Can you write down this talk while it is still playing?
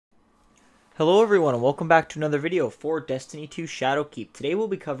Hello everyone and welcome back to another video for Destiny 2 Shadowkeep. Today we'll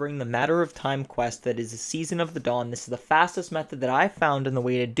be covering the Matter of Time quest that is a Season of the Dawn. This is the fastest method that I found in the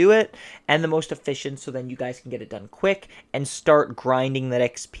way to do it and the most efficient, so then you guys can get it done quick and start grinding that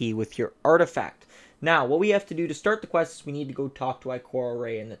XP with your artifact. Now, what we have to do to start the quest is we need to go talk to Ikora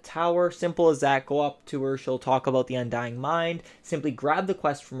Rey in the tower. Simple as that. Go up to her. She'll talk about the Undying Mind. Simply grab the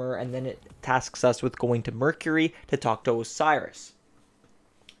quest from her, and then it tasks us with going to Mercury to talk to Osiris.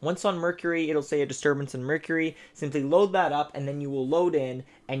 Once on Mercury, it'll say a disturbance in Mercury. Simply load that up, and then you will load in,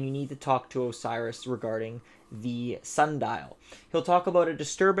 and you need to talk to Osiris regarding the sundial. He'll talk about a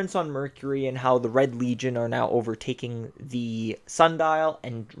disturbance on Mercury and how the Red Legion are now overtaking the sundial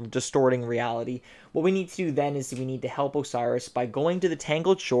and distorting reality. What we need to do then is we need to help Osiris by going to the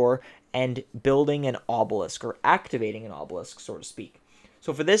Tangled Shore and building an obelisk, or activating an obelisk, so to speak.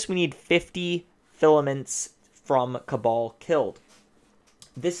 So for this, we need 50 filaments from Cabal killed.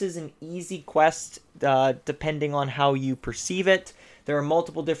 This is an easy quest, depending on how you perceive it. There are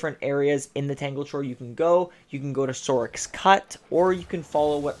multiple different areas in the Tangled Shore you can go. You can go to Sorik's Cut, or you can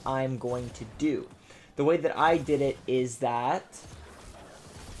follow what I'm going to do. The way that I did it is that,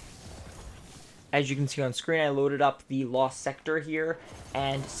 as you can see on screen, I loaded up the Lost Sector here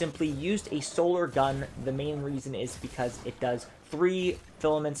and simply used a solar gun. The main reason is because it does 3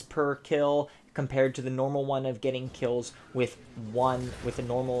 filaments per kill, compared to the normal one of getting kills with a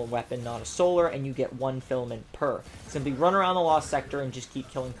normal weapon, not a solar, and you get 1 filament per. Simply run around the Lost Sector and just keep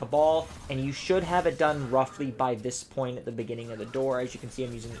killing Cabal, and you should have it done roughly by this point at the beginning of the door. As you can see,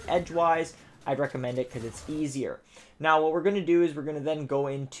 I'm using the Edgewise. I'd recommend it because it's easier. Now, what we're going to do is we're going to then go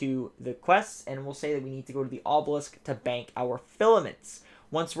into the quests, and we'll say that we need to go to the obelisk to bank our filaments.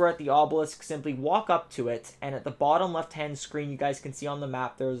 Once we're at the obelisk, simply walk up to it, and at the bottom left-hand screen, you guys can see on the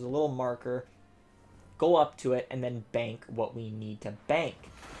map, there's a little marker. Go up to it and then bank what we need to bank.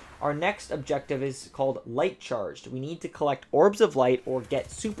 Our next objective is called Light Charged. We need to collect Orbs of Light or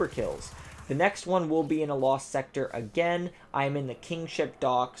get super kills. The next one will be in a Lost Sector again. I am in the Kingship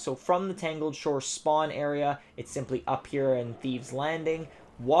Dock. So from the Tangled Shore spawn area, it's simply up here in Thieves Landing.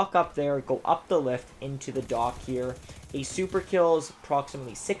 Walk up there, go up the lift into the dock here. A super kill is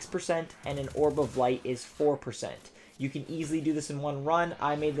approximately 6% and an Orb of Light is 4%. You can easily do this in one run.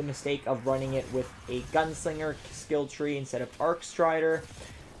 I made the mistake of running it with a Gunslinger skill tree instead of Arc Strider,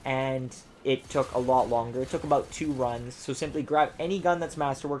 and it took a lot longer. It took about 2 runs. So simply grab any gun that's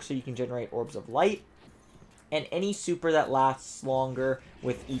Masterwork so you can generate Orbs of Light, and any super that lasts longer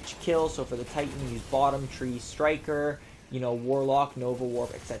with each kill. So for the Titan, use Bottom Tree Striker, Warlock, Nova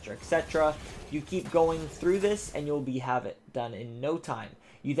Warp, etc., etc. You keep going through this, and you'll have it done in no time.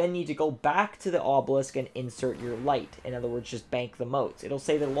 You then need to go back to the obelisk and insert your light. In other words, just bank the motes. It'll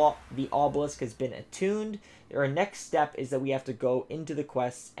say the obelisk has been attuned. Our next step is that we have to go into the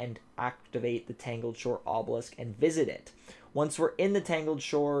quests and activate the Tangled Shore obelisk and visit it. Once we're in the Tangled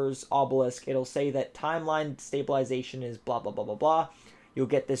Shores obelisk, it'll say that timeline stabilization is blah, blah, blah, blah, blah. You'll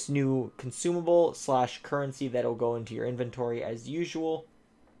get this new consumable / currency that'll go into your inventory as usual.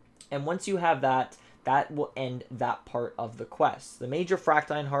 And once you have that, that will end that part of the quest. The major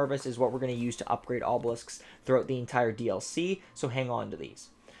Fractine Harvest is what we're going to use to upgrade obelisks throughout the entire DLC, so hang on to these.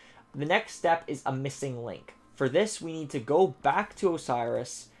 The next step is a missing link. For this, we need to go back to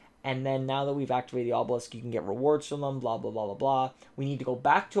Osiris, and then now that we've activated the obelisk, you can get rewards from them, blah, blah, blah, blah, blah. We need to go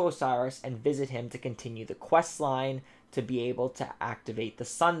back to Osiris and visit him to continue the quest line to be able to activate the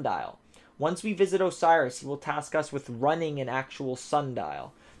sundial. Once we visit Osiris, he will task us with running an actual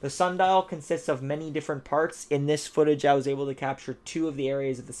sundial. The sundial consists of many different parts. In this footage, I was able to capture 2 of the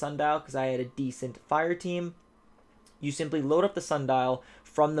areas of the sundial because I had a decent fire team. You simply load up the sundial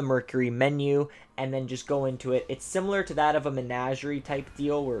from the Mercury menu and then just go into it. It's similar to that of a menagerie type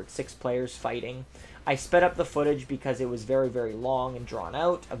deal where it's 6 players fighting. I sped up the footage because it was very, very long and drawn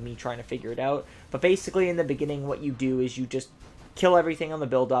out of me trying to figure it out. But basically in the beginning, what you do is you just kill everything on the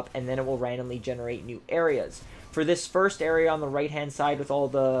build-up, and then it will randomly generate new areas. For this first area on the right-hand side with all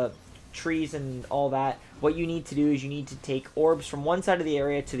the trees and all that, what you need to do is you need to take orbs from one side of the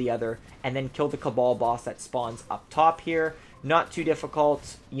area to the other, and then kill the Cabal boss that spawns up top here. Not too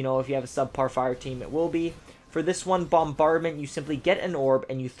difficult. If you have a subpar fire team, it will be. For this one, Bombardment, you simply get an orb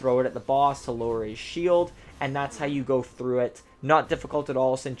and you throw it at the boss to lower his shield, and that's how you go through it. Not difficult at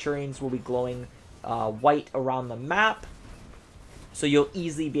all. Centurions will be glowing white around the map, so you'll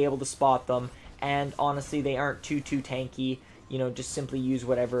easily be able to spot them. And honestly, they aren't too tanky. Just simply use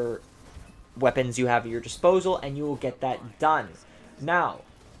whatever weapons you have at your disposal, and you will get that done. Now,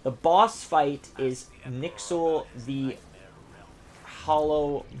 the boss fight is Nyxul the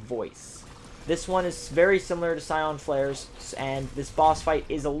Hollow Voice. This one is very similar to Scion Flares, and this boss fight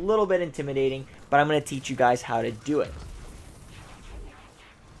is a little bit intimidating, but I'm going to teach you guys how to do it.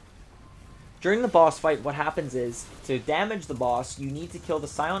 During the boss fight, what happens is, to damage the boss, you need to kill the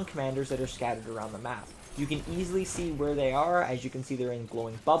Scion commanders that are scattered around the map. You can easily see where they are. As you can see, they're in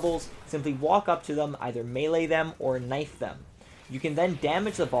glowing bubbles. Simply walk up to them, either melee them or knife them. You can then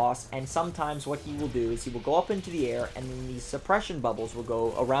damage the boss, and sometimes what he will do is he will go up into the air, and then these suppression bubbles will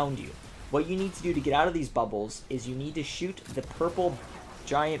go around you. What you need to do to get out of these bubbles is you need to shoot the purple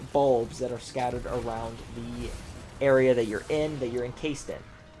giant bulbs that are scattered around the area that you're in, that you're encased in.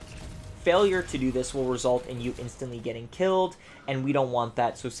 Failure to do this will result in you instantly getting killed, and we don't want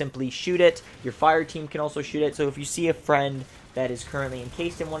that, so simply shoot it. Your fire team can also shoot it, so if you see a friend that is currently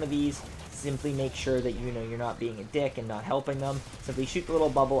encased in one of these, simply make sure that you know you're not being a dick and not helping them. Simply shoot the little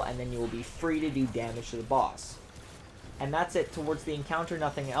bubble, and then you will be free to do damage to the boss. And that's it towards the encounter,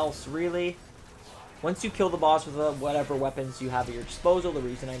 nothing else really. Once you kill the boss with whatever weapons you have at your disposal, the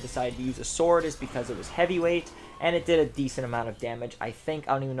reason I decided to use a sword is because it was heavyweight, and it did a decent amount of damage. I think,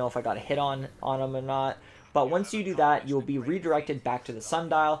 I don't even know if I got a hit on him or not. But once you do that, you'll be redirected back to the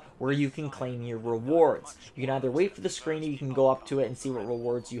sundial, where you can claim your rewards. You can either wait for the screen, or you can go up to it and see what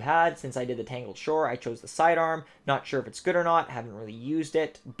rewards you had. Since I did the Tangled Shore, I chose the sidearm. Not sure if it's good or not, haven't really used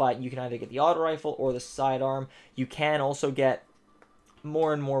it, but you can either get the auto rifle or the sidearm. You can also get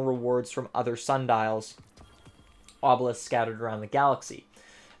more and more rewards from other sundials, obelisks scattered around the galaxy.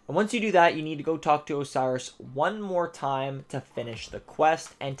 And once you do that, you need to go talk to Osiris one more time to finish the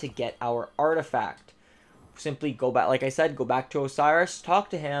quest and to get our artifact. Simply go back, like I said, go back to Osiris, talk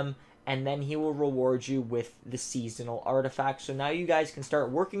to him, and then he will reward you with the seasonal artifact. So now you guys can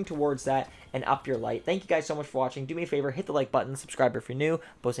start working towards that and up your light. Thank you guys so much for watching. Do me a favor, hit the like button, subscribe if you're new,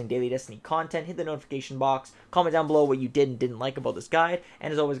 posting daily Destiny content, hit the notification box, comment down below what you did and didn't like about this guide,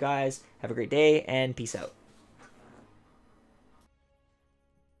 and as always guys, have a great day and peace out.